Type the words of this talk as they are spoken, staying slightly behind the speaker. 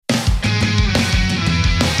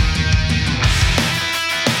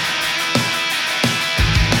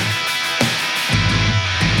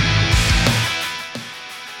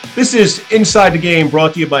This is Inside the Game,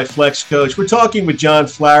 brought to you by Flex Coach. We're talking with John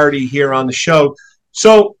Flaherty here on the show.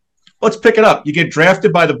 So let's pick it up. You get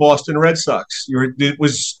drafted by the Boston Red Sox.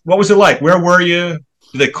 What was it like? Where were you?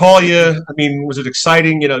 Did they call you? I mean, was it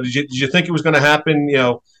exciting? Did you think it was going to happen?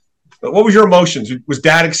 What was your emotions? Was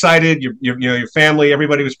Dad excited? Your family,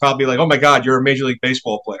 everybody was probably like, "Oh my God, you're a Major League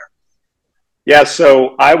Baseball player." Yeah,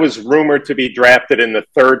 so I was rumored to be drafted in the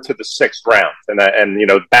third to the sixth round, and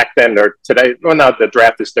back then or today, well, now the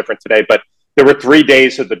draft is different today, but there were 3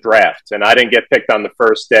 days of the draft, and I didn't get picked on the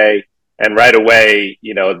first day, and right away,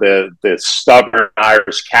 the stubborn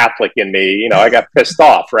Irish Catholic in me, I got pissed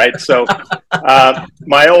off, right? So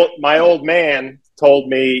my old man told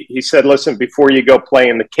me, he said, "Listen, before you go play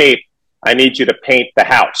in the Cape, I need you to paint the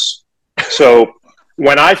house." So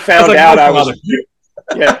when I found out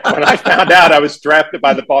when I found out I was drafted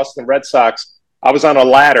by the Boston Red Sox, I was on a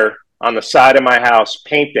ladder on the side of my house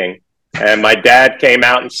painting, and my dad came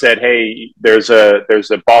out and said, "Hey, there's a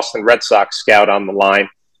Boston Red Sox scout on the line,"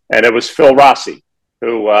 and it was Phil Rossi,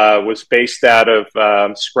 who was based out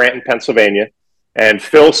of Scranton, Pennsylvania. And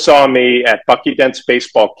Phil saw me at Bucky Dent's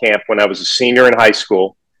baseball camp when I was a senior in high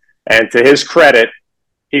school, and to his credit,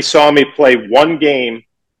 he saw me play one game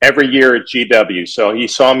every year at GW. So he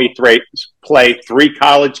saw me play 3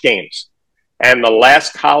 college games. And the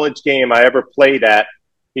last college game I ever played at,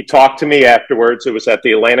 he talked to me afterwards. It was at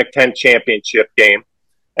the Atlantic 10 championship game.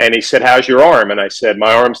 And he said, "How's your arm?" And I said,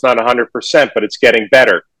 "My arm's not 100%, but it's getting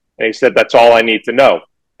better." And he said, "That's all I need to know."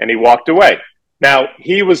 And he walked away. Now,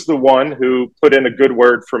 he was the one who put in a good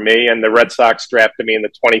word for me, and the Red Sox drafted me in the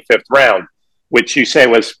 25th round, which you say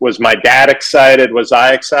was my dad excited? Was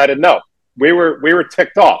I excited? No. We were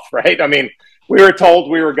ticked off, right? I mean, we were told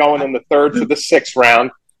we were going in the third to the sixth round.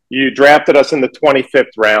 You drafted us in the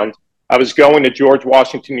 25th round. I was going to George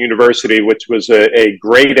Washington University, which was a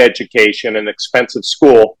great education and expensive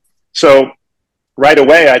school. So right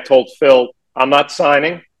away, I told Phil, "I'm not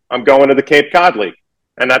signing. I'm going to the Cape Cod League."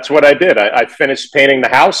 And that's what I did. I finished painting the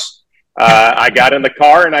house. I got in the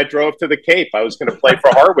car and I drove to the Cape. I was going to play for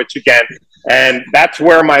Harwich again. And that's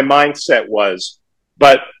where my mindset was.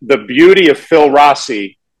 But the beauty of Phil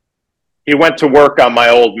Rossi, he went to work on my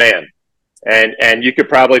old man. And you could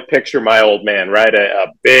probably picture my old man, right? A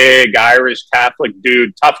big Irish Catholic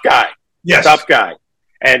dude, tough guy. Yes. Tough guy.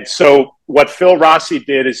 And so what Phil Rossi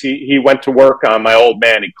did is he went to work on my old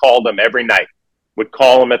man. He called him every night, would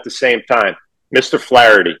call him at the same time. "Mr.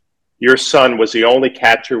 Flaherty, your son was the only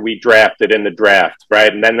catcher we drafted in the draft,"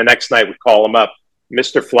 right? And then the next night we'd call him up.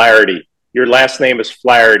 "Mr. Flaherty, your last name is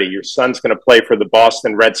Flaherty. Your son's going to play for the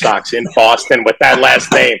Boston Red Sox in Boston with that last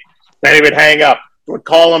name." Then he would hang up. Would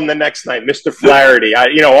call him the next night, "Mr. Flaherty."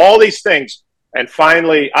 All these things. And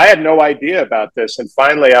finally, I had no idea about this. And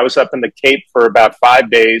finally, I was up in the Cape for about 5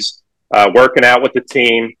 days, working out with the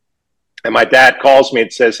team. And my dad calls me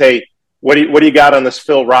and says, "Hey, what do you got on this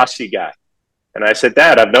Phil Rossi guy?" And I said,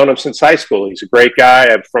 "Dad, I've known him since high school. He's a great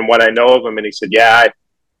guy from what I know of him." And he said, "Yeah,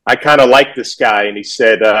 I kind of like this guy." And he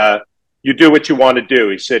said, "You do what you want to do."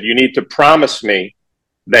 He said, "You need to promise me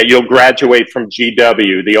that you'll graduate from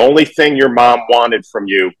GW. The only thing your mom wanted from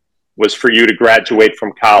you was for you to graduate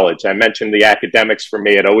from college." I mentioned the academics for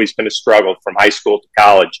me had always been a struggle from high school to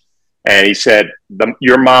college. And he said,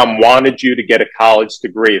 "Your mom wanted you to get a college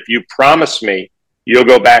degree. If you promise me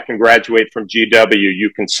you'll go back and graduate from GW,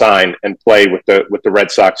 you can sign and play with the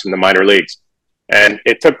Red Sox in the minor leagues." And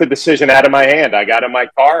it took the decision out of my hand. I got in my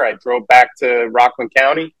car. I drove back to Rockland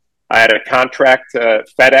County. I had a contract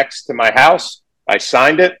FedEx to my house. I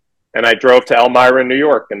signed it, and I drove to Elmira, New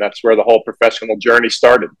York, and that's where the whole professional journey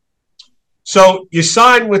started. So you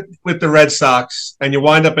sign with the Red Sox, and you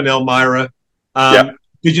wind up in Elmira. Yep.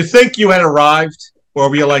 Did you think you had arrived? Or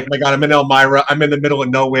were you like, "My God, I'm in Elmira. I'm in the middle of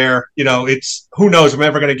nowhere. It's who knows? I'm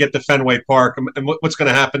ever going to get to Fenway Park, and what's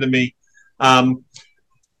going to happen to me?" And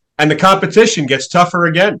the competition gets tougher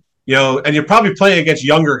again. And you're probably playing against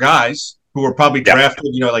younger guys who were probably drafted,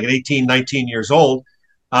 like at 18, 19 years old.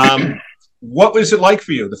 What was it like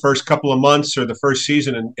for you the first couple of months or the first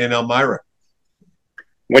season in Elmira?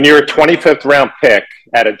 When you're a 25th round pick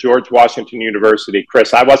at a George Washington University,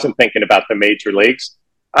 Chris, I wasn't thinking about the major leagues.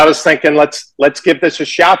 I was thinking, let's give this a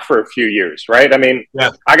shot for a few years, right? I mean,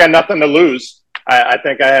 I got nothing to lose. I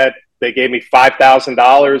think they gave me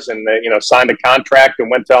 $5,000 and signed a contract and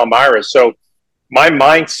went to Elmira. So my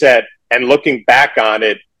mindset and looking back on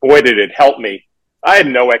it, boy, did it help me. I had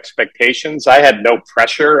no expectations. I had no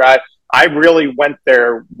pressure. I really went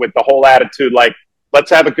there with the whole attitude, like, let's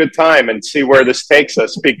have a good time and see where this takes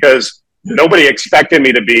us, because nobody expected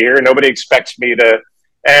me to be here. Nobody expects me to,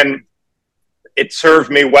 and it served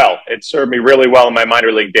me well. It served me really well in my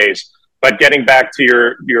minor league days. But getting back to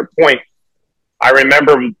your point, I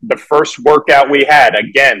remember the first workout we had.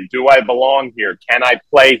 Again, do I belong here? Can I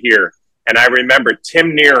play here? And I remember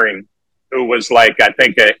Tim Nearing, who was like, I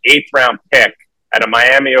think, an 8th-round pick out of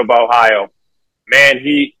Miami of Ohio. Man,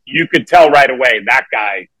 you could tell right away that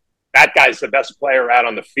guy's the best player out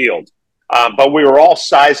on the field. But we were all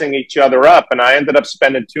sizing each other up, and I ended up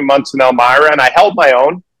spending 2 months in Elmira, and I held my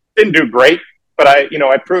own. Didn't do great, but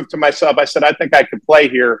I proved to myself. I said I think I could play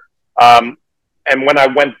here. And when I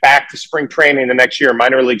went back to spring training the next year,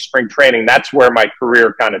 minor league spring training, that's where my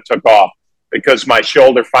career kind of took off because my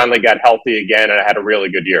shoulder finally got healthy again, and I had a really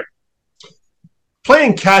good year.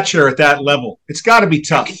 Playing catcher at that level, it's got to be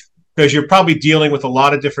tough because you're probably dealing with a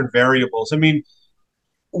lot of different variables. I mean,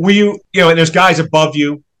 and there's guys above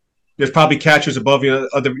you. There's probably catchers above you,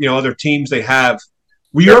 other teams they have.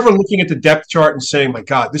 Were you ever looking at the depth chart and saying, my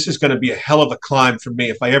God, this is going to be a hell of a climb for me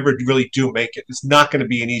if I ever really do make it? It's not going to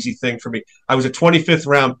be an easy thing for me. I was a 25th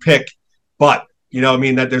round pick, but,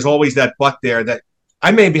 that there's always that but there that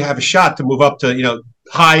I maybe have a shot to move up to,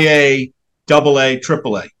 high A, double A,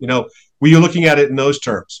 triple A. Were you looking at it in those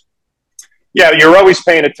terms? Yeah, you're always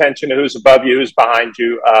paying attention to who's above you, who's behind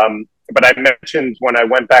you. But I mentioned when I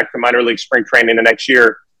went back to minor league spring training the next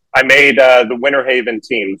year, I made the Winter Haven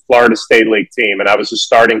team, Florida State League team, and I was a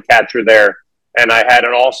starting catcher there. And I had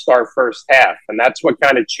an all-star first half. And that's what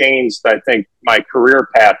kind of changed, I think, my career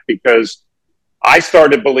path because I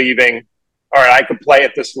started believing, all right, I could play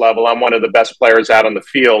at this level. I'm one of the best players out on the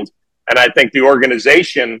field. And I think the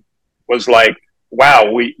organization was like,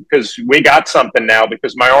 wow, because we got something now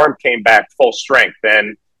because my arm came back full strength.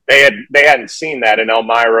 And they hadn't seen that in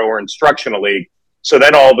Elmira or Instructional League. So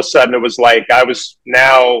then all of a sudden it was like I was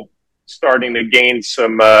now starting to gain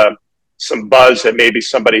some buzz that maybe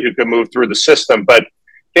somebody who could move through the system. But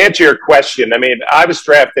to answer your question, I mean, I was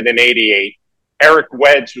drafted in '88. Eric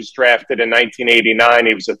Wedge was drafted in 1989.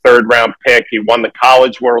 He was a 3rd-round pick. He won the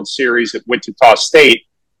College World Series at Wichita State.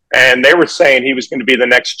 And they were saying he was going to be the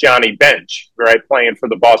next Johnny Bench, right, playing for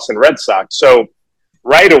the Boston Red Sox. So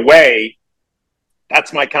right away,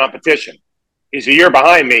 that's my competition. He's a year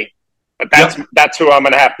behind me. But that's who I'm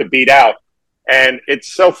going to have to beat out. And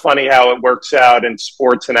it's so funny how it works out in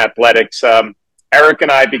sports and athletics. Eric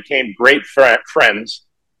and I became great friends,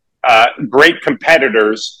 great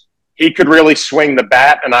competitors. He could really swing the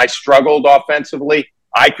bat, and I struggled offensively.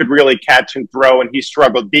 I could really catch and throw, and he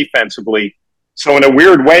struggled defensively. So in a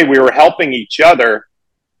weird way, we were helping each other,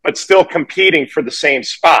 but still competing for the same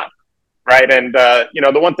spot, right? And, the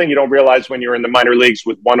one thing you don't realize when you're in the minor leagues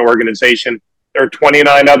with one organization, there are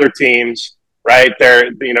 29 other teams, right?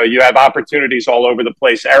 You have opportunities all over the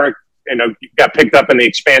place. Eric, got picked up in the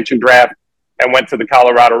expansion draft and went to the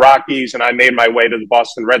Colorado Rockies, and I made my way to the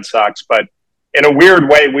Boston Red Sox. But in a weird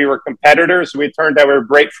way, we were competitors. We turned out we were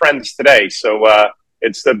great friends today. So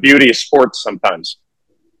it's the beauty of sports sometimes.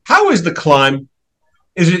 How is the climb?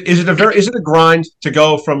 Is it a grind to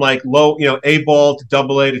go from like low, A ball to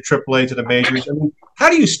double A to triple A to the majors? I mean, how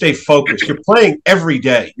do you stay focused? You're playing every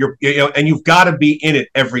day. And you've got to be in it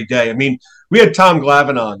every day. I mean, we had Tom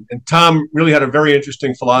Glavine on, and Tom really had a very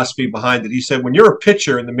interesting philosophy behind it. He said, when you're a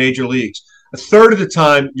pitcher in the major leagues, a third of the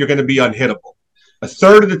time you're going to be unhittable. A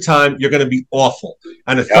third of the time you're going to be awful,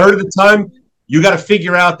 and a third of the time you got to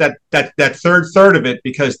figure out that third of it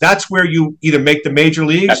because that's where you either make the major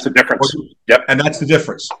leagues. That's the difference. And that's the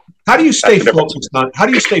difference. How do you stay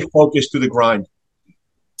focused through the grind?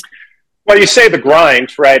 Well, you say the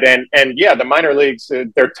grind, right? And yeah, the minor leagues,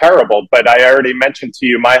 they're terrible. But I already mentioned to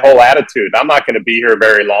you my whole attitude. I'm not going to be here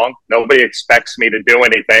very long. Nobody expects me to do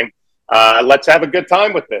anything. Let's have a good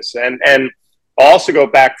time with this. And I'll also go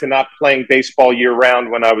back to not playing baseball year round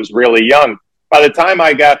when I was really young. By the time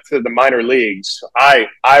I got to the minor leagues, I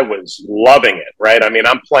was loving it, right? I mean,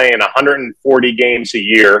 I'm playing 140 games a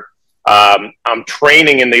year. I'm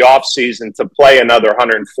training in the off season to play another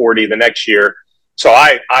 140 the next year. So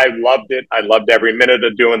I loved it. I loved every minute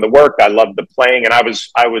of doing the work. I loved the playing, and I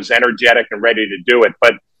was energetic and ready to do it.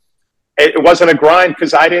 But it wasn't a grind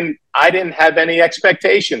because I didn't have any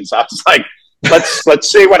expectations. I was like,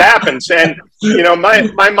 let's see what happens. And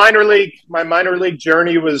my minor league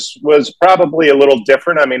journey was probably a little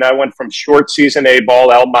different. I mean, I went from short season A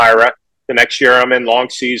ball, Elmira. The next year I'm in long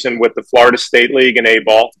season with the Florida State League and A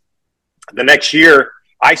ball. The next year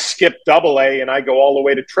I skipped double A and I go all the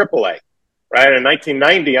way to triple A. Right. In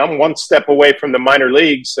 1990, I'm one step away from the minor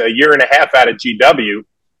leagues, a year and a half out of GW.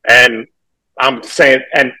 And I'm saying,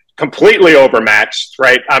 and completely overmatched,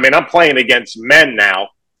 right? I mean, I'm playing against men now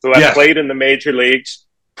who have played in the major leagues,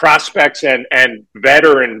 prospects and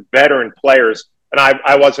veteran players. And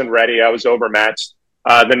I wasn't ready. I was overmatched.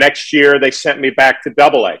 The next year, they sent me back to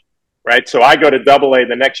double A. right? So I go to Double A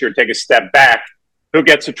the next year, take a step back. Who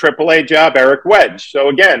gets a Triple A job? Eric Wedge. So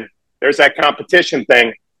again, there's that competition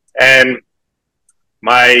thing. And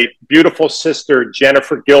my beautiful sister,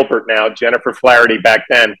 Jennifer Gilbert now, Jennifer Flaherty back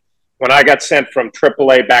then, when I got sent from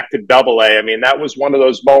AAA back to AA, I mean, that was one of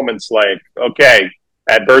those moments like, okay,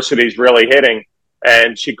 adversity's really hitting.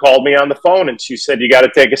 And she called me on the phone and she said, you got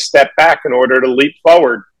to take a step back in order to leap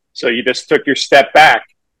forward. So you just took your step back.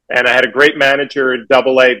 And I had a great manager at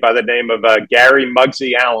AA by the name of Gary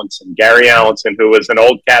Muggsy Allenson, Gary Allenson, who was an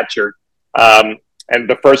old catcher. And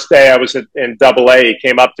the first day I was in AA, he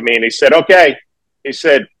came up to me and he said, okay, he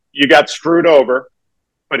said, you got screwed over,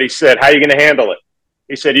 but he said, how are you going to handle it?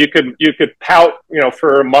 He said, you could pout,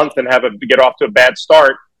 for a month and get off to a bad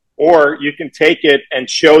start, or you can take it and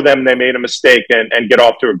show them they made a mistake and get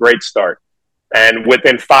off to a great start. And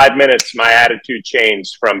within 5 minutes, my attitude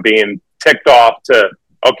changed from being ticked off to,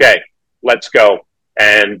 okay, let's go.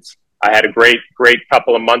 And I had a great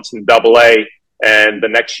couple of months in AA. And the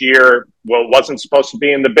next year, wasn't supposed to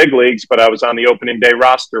be in the big leagues, but I was on the opening day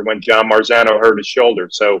roster when John Marzano hurt his shoulder.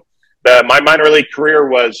 So my minor league career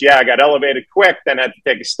was, I got elevated quick, then had to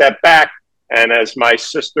take a step back. And as my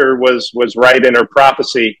sister was right in her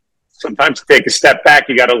prophecy, sometimes to take a step back,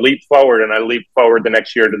 you got to leap forward. And I leaped forward the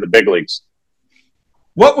next year to the big leagues.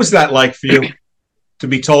 What was that like for you to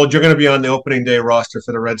be told you're going to be on the opening day roster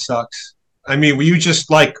for the Red Sox? I mean, were you just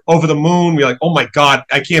like over the moon? You're like, oh my God,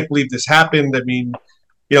 I can't believe this happened. I mean,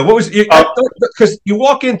 what was it? Because you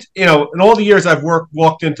walk into, in all the years I've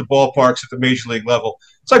walked into ballparks at the major league level,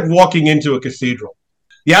 it's like walking into a cathedral.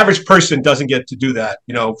 The average person doesn't get to do that,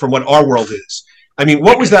 from what our world is. I mean,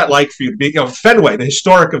 what was that like for you? Fenway, the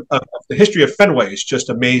history of Fenway is just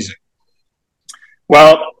amazing.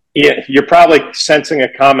 Well, yeah, you're probably sensing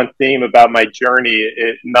a common theme about my journey.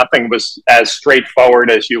 Nothing was as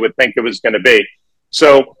straightforward as you would think it was going to be.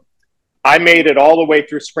 So I made it all the way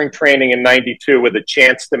through spring training in '92 with a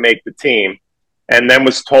chance to make the team, and then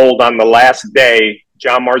was told on the last day,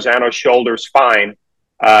 John Marzano's shoulder's fine.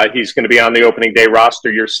 He's going to be on the opening day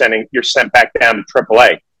roster. You're sent back down to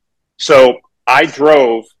AAA. So I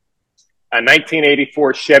drove a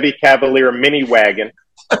 1984 Chevy Cavalier mini wagon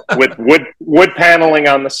with wood paneling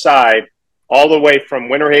on the side, all the way from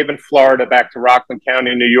Winter Haven, Florida, back to Rockland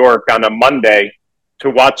County, New York, on a Monday to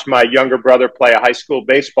watch my younger brother play a high school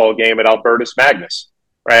baseball game at Albertus Magnus.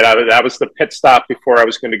 Right, that was the pit stop before I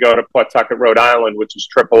was going to go to Pawtucket, Rhode Island, which is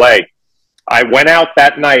AAA. I went out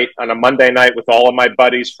that night on a Monday night with all of my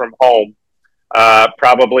buddies from home.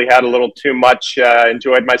 Probably had a little too much,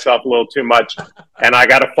 enjoyed myself a little too much, and I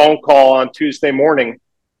got a phone call on Tuesday morning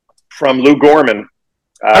from Lou Gorman.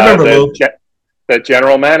 I remember Lou. The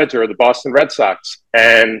general manager of the Boston Red Sox.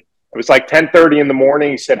 And it was like 10:30 in the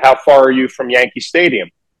morning. He said, how far are you from Yankee Stadium?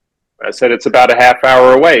 I said, it's about a half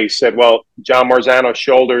hour away. He said, well, John Marzano's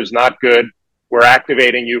shoulder is not good. We're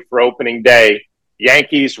activating you for opening day.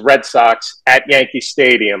 Yankees, Red Sox at Yankee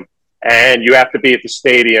Stadium. And you have to be at the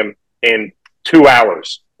stadium in 2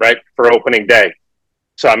 hours, right, for opening day.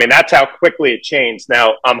 So, I mean, that's how quickly it changed.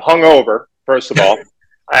 Now, I'm hungover, first of all.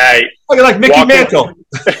 You're like Mickey Mantle.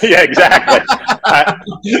 Yeah, exactly.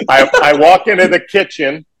 I walk into the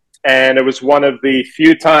kitchen, and it was one of the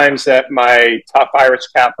few times that my tough Irish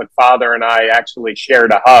Catholic father and I actually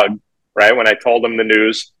shared a hug, right, when I told him the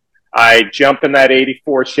news. I jump in that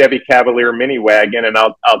 '84 Chevy Cavalier mini wagon, and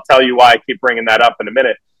I'll tell you why I keep bringing that up in a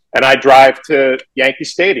minute. And I drive to Yankee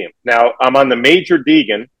Stadium. Now, I'm on the Major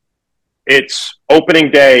Deegan. It's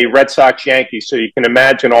opening day, Red Sox Yankees, so you can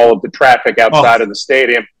imagine all of the traffic outside of the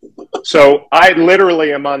stadium. So I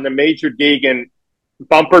literally am on the Major Deegan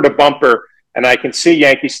bumper to bumper, and I can see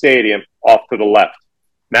Yankee Stadium off to the left.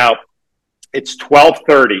 Now, it's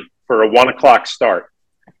 12:30 for a 1 o'clock start.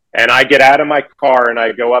 And I get out of my car and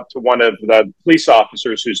I go up to one of the police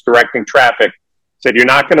officers who's directing traffic. Said, you're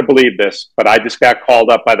not going to believe this, but I just got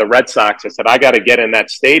called up by the Red Sox. I said, I got to get in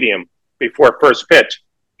that stadium before first pitch.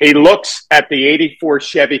 He looks at the '84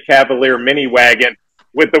 Chevy Cavalier mini wagon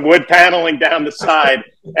with the wood paneling down the side,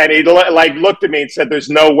 and he looked at me and said, there's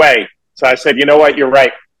no way. So I said, you know what, you're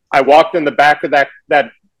right. I walked in the back of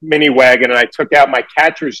that mini wagon, and I took out my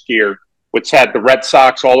catcher's gear, which had the Red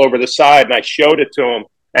Sox all over the side, and I showed it to him,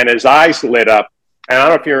 and his eyes lit up. And I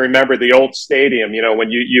don't know if you remember the old stadium, when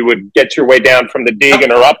you would get your way down from the Deegan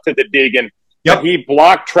or up to the Deegan. Yep. He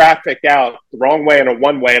blocked traffic out the wrong way and a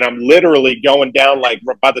one-way, and I'm literally going down like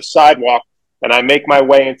by the sidewalk, and I make my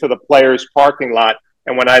way into the players' parking lot.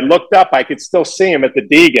 And when I looked up, I could still see him at the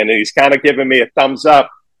Deegan, and he's kind of giving me a thumbs up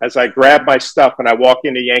as I grab my stuff and I walk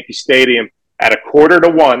into Yankee Stadium at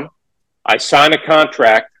 1:45. I sign a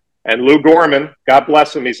contract, and Lou Gorman, God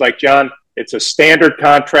bless him, he's like, John, It's a standard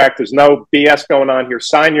contract. There's no BS going on here.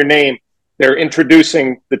 Sign your name. They're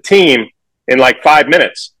introducing the team in like 5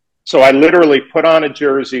 minutes. So I literally put on a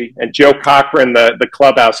jersey, and Joe Cochran, the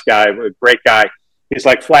clubhouse guy, a great guy, he's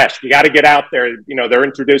like, Flash, you got to get out there. You know, they're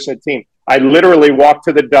introducing the team. I literally walked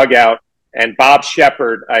to the dugout, and Bob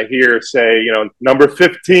Shepard, I hear say, you know, number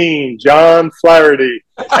 15, John Flaherty.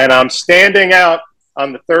 And I'm standing out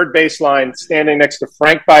on the third baseline, standing next to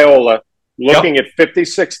Frank Viola, looking at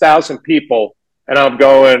 56,000 people. And I'm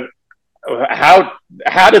going,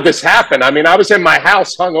 how did this happen? I mean, I was in my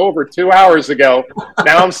house hungover 2 hours ago.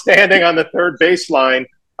 Now I'm standing on the third baseline,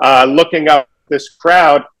 looking up this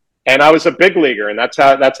crowd, and I was a big leaguer, and that's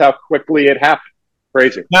how quickly it happened.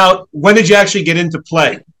 Crazy. Now, when did you actually get into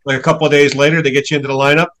play? Like a couple of days later, they get you into the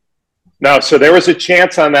lineup? No, so there was a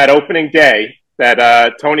chance on that opening day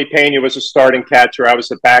that Tony Pena was a starting catcher. I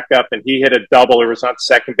was a backup, and he hit a double. It was on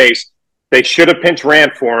second base. They should have pinch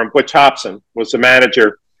ran for him. Butch Hobson was the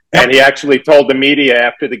manager. And he actually told the media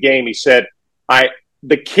after the game, he said,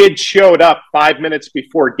 the kid showed up 5 minutes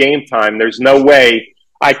before game time. There's no way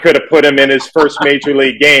I could have put him in his first major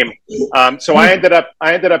league game. So I ended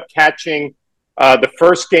up catching the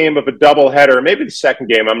first game of a doubleheader, maybe the second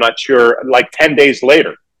game, I'm not sure, like 10 days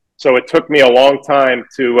later. So it took me a long time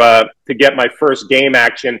to get my first game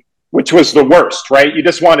action, which was the worst, right? You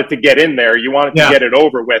just wanted to get in there. You wanted to get it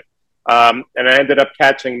over with. And I ended up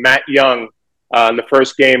catching Matt Young in the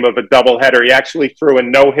first game of a doubleheader. He actually threw a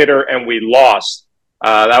no-hitter, and we lost.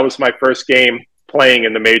 That was my first game playing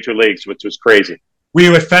in the major leagues, which was crazy. Were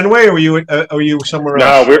you at Fenway, or were you somewhere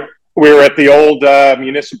else? No, we were at the old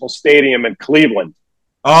Municipal Stadium in Cleveland.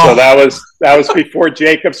 Oh. So that was before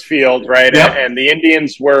Jacobs Field, right? Yep. And the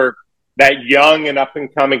Indians were that young and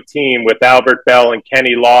up-and-coming team with Albert Bell and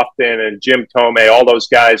Kenny Lofton and Jim Tomei, all those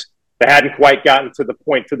guys. They hadn't quite gotten to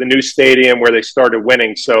the new stadium where they started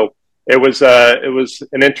winning. So it was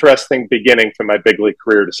an interesting beginning to my big league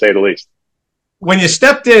career, to say the least. When you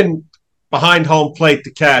stepped in behind home plate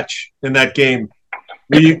to catch in that game,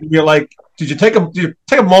 you're like, did you take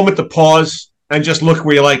a moment to pause and just look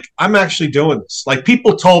where you're like, I'm actually doing this? Like,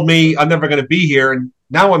 people told me I'm never going to be here, and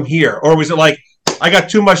now I'm here. Or was it like, I got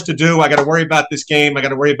too much to do, I got to worry about this game, I got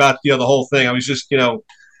to worry about the whole thing? I was just,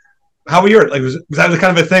 how were you? Like, was that the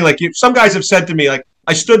kind of a thing? Like, some guys have said to me, like,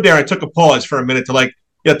 I stood there and took a pause for a minute to, like,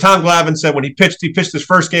 Tom Glavine said when he pitched his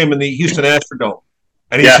first game in the Houston Astrodome,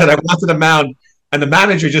 and he said, I went to the mound, and the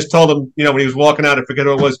manager just told him, when he was walking out, I forget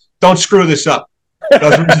who it was, don't screw this up. He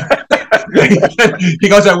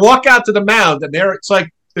goes, I walk out to the mound, and it's like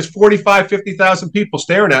there's 45, 50,000 people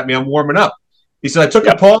staring at me. I'm warming up. He said, I took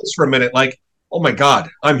a pause for a minute, like, oh my God,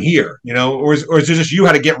 I'm here, or is it just you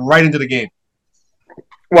had to get right into the game?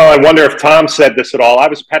 Well, I wonder if Tom said this at all. I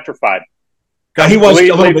was petrified. He was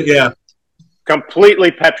a little bit, yeah.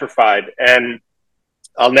 Completely petrified. And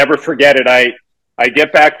I'll never forget it. I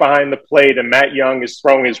get back behind the plate, and Matt Young is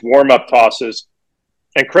throwing his warm-up tosses.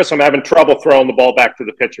 And, Chris, I'm having trouble throwing the ball back to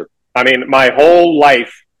the pitcher. I mean, my whole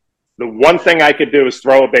life, the one thing I could do is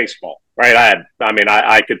throw a baseball, right?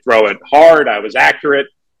 I could throw it hard. I was accurate.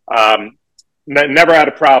 Never had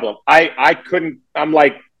a problem. I couldn't – I'm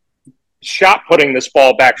like shot putting this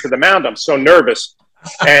ball back to the mound. I'm so nervous.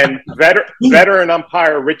 And veteran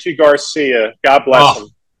umpire Richie Garcia, God bless him,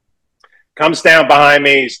 comes down behind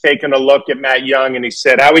me. He's taking a look at Matt Young, and he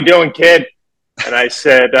said, how we doing, kid? And I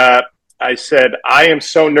said, I am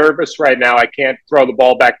so nervous right now, I can't throw the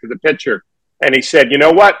ball back to the pitcher. And he said, you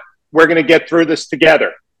know what? We're going to get through this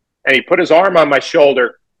together. And he put his arm on my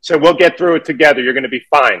shoulder, said, we'll get through it together. You're going to be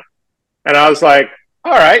fine. And I was like,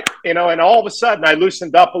 all right. And all of a sudden I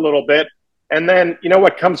loosened up a little bit. And then,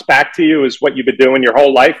 what comes back to you is what you've been doing your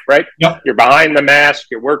whole life, right? Yep. You're behind the mask.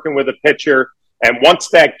 You're working with a pitcher. And once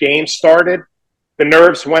that game started, the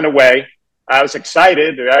nerves went away. I was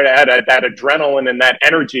excited. I had that adrenaline and that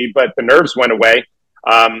energy, but the nerves went away.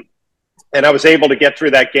 And I was able to get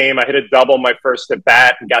through that game. I hit a double my first at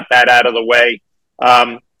bat and got that out of the way.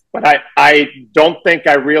 But I don't think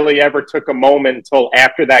I really ever took a moment until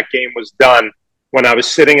after that game was done, when I was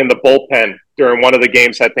sitting in the bullpen during one of the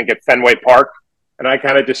games, I think at Fenway Park. And I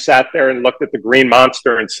kind of just sat there and looked at the green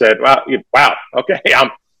monster and said, wow, okay,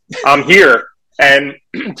 I'm here. And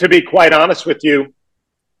to be quite honest with you,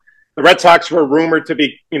 the Red Sox were rumored to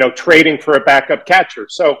be, trading for a backup catcher.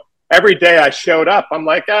 So every day I showed up, I'm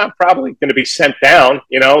like, I'm probably going to be sent down,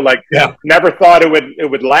 never thought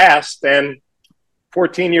it would last. And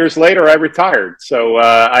 14 years later, I retired. So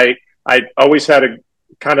I always had a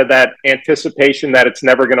kind of that anticipation that it's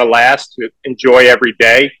never going to last, to enjoy every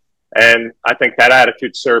day. And I think that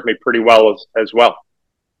attitude served me pretty well as well.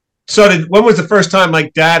 So when was the first time,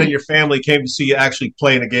 like, Dad and your family came to see you actually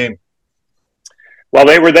play in a game? Well,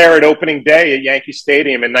 they were there at opening day at Yankee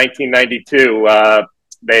Stadium in 1992.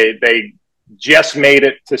 They just made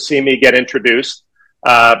it to see me get introduced.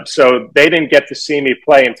 So they didn't get to see me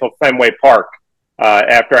play until Fenway Park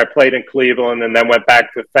after I played in Cleveland and then went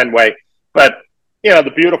back to Fenway. But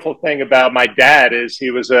the beautiful thing about my dad is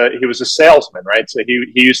he was a salesman, right? So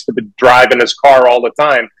he used to be driving his car all the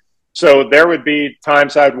time. So there would be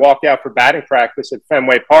times I'd walk out for batting practice at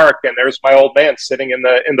Fenway Park, and there's my old man sitting in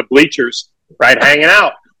the bleachers, right, hanging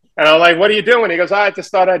out. And I'm like, "What are you doing?" He goes, "I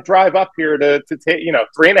just thought I'd drive up here to take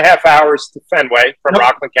 3.5 hours to Fenway from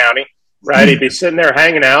Rockland County." Right? He'd be sitting there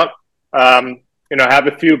hanging out, have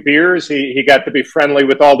a few beers. He got to be friendly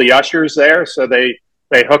with all the ushers there, so they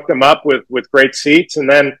hooked him up with great seats, and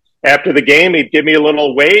then after the game, he'd give me a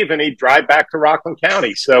little wave, and he'd drive back to Rockland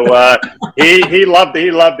County. So he loved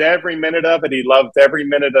every minute of it. He loved every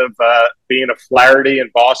minute of being a Flaherty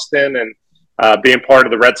in Boston and being part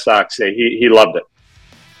of the Red Sox. He loved it.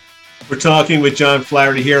 We're talking with John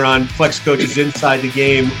Flaherty here on Flex Coach's Inside the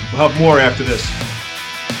Game. We'll have more after this.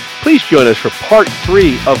 Please join us for part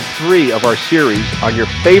 3 of our series on your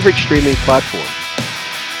favorite streaming platform.